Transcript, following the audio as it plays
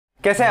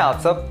कैसे हैं आप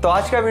सब। तो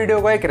आज का वीडियो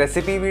होगा एक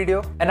रेसिपी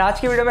वीडियो एंड आज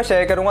की वीडियो में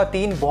शेयर करूंगा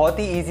 3 बहुत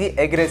ही इजी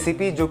एग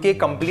रेसिपी जो कि एक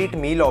कंप्लीट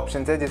मील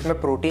ऑप्शन है जिसमें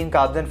प्रोटीन,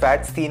 कार्ब्स एंड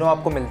फैट्स तीनों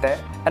आपको मिलता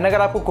है। एंड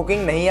अगर आपको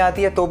कुकिंग नहीं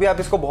आती है तो भी आप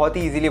इसको बहुत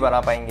ही इजीली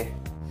बना पाएंगे।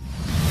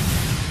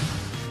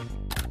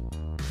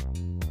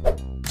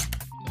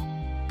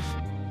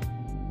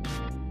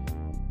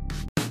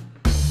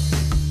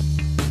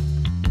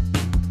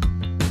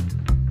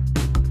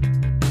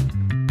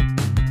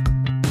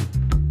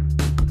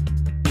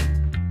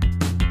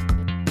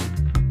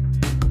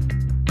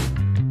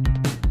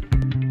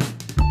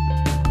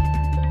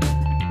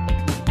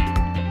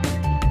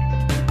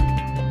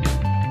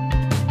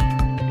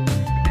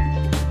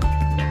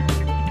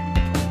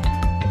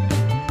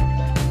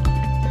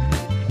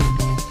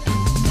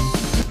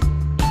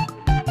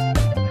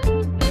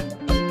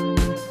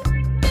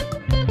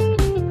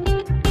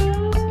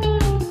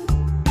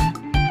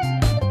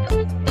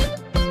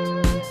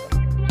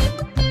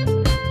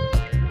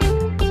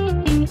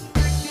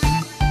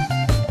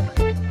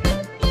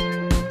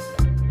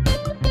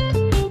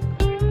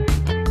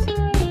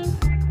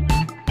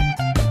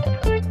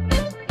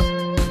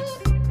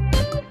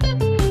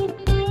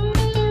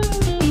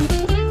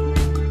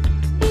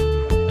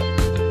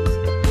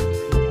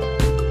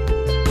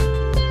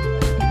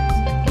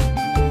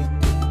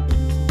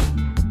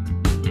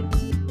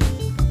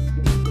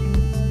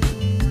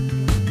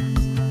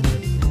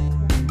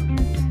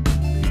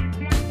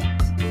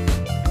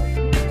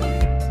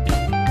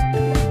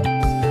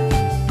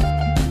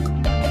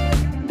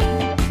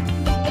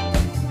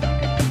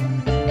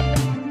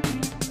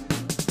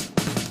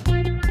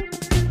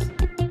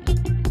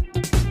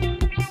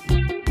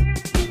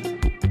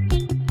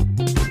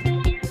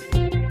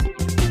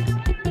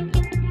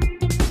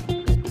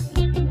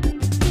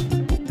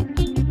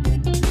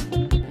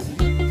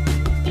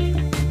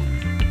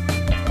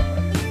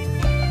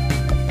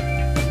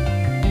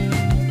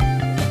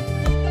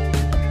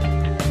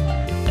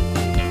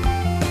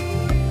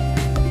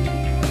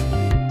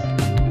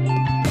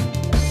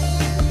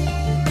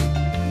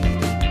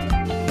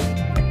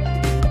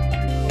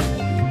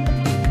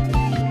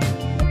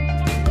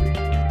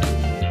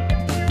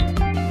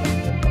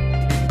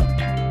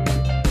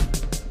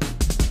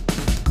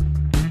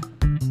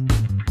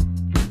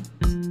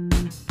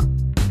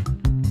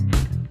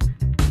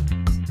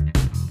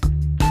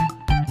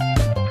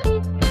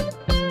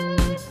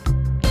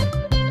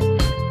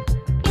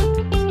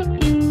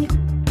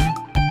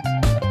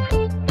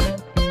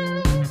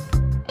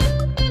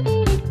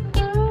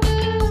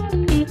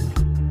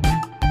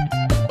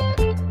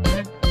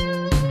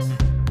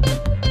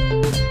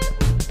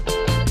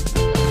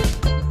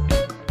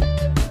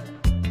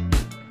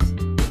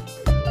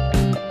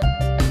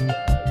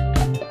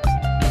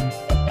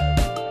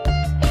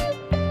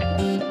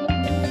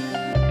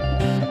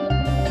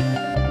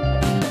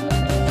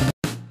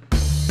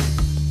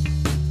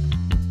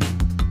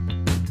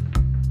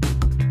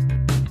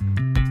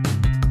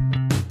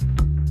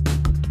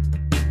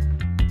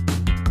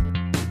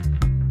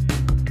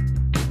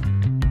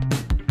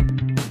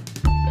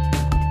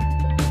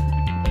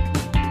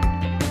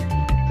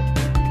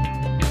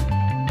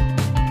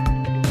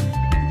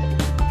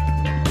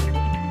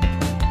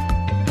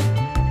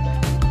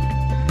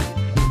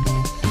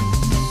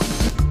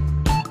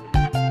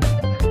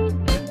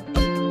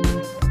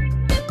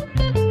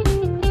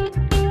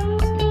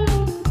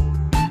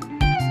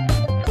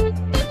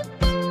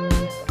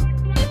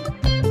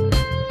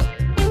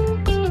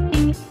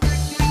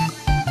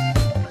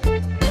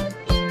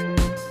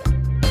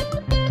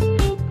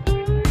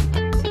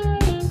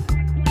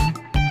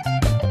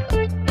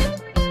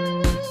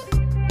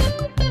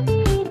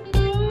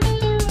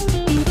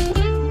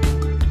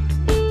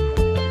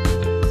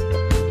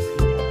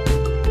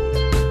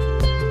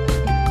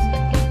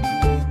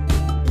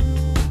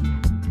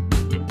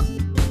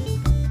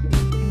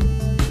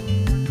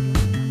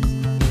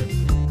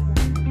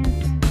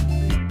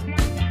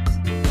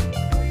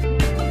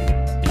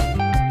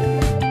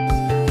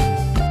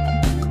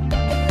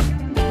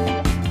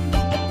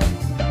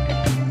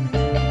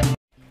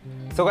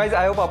 सो गाइज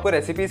आई होप आपको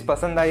रेसिपीज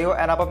पसंद आई हो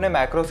एंड आप अपने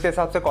मैक्रोस के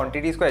हिसाब से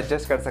क्वांटिटीज को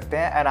एडजस्ट कर सकते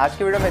हैं। एंड आज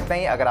की वीडियो में इतना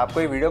ही। अगर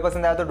आपको ये वीडियो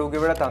पसंद आया तो do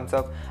give it a thumbs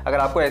up. अगर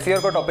आपको ऐसी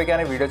और कोई टॉपिक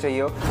यानी वीडियो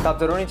चाहिए हो तो आप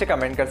जरूर नीचे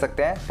कमेंट कर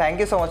सकते हैं। Thank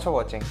you so much for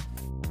watching.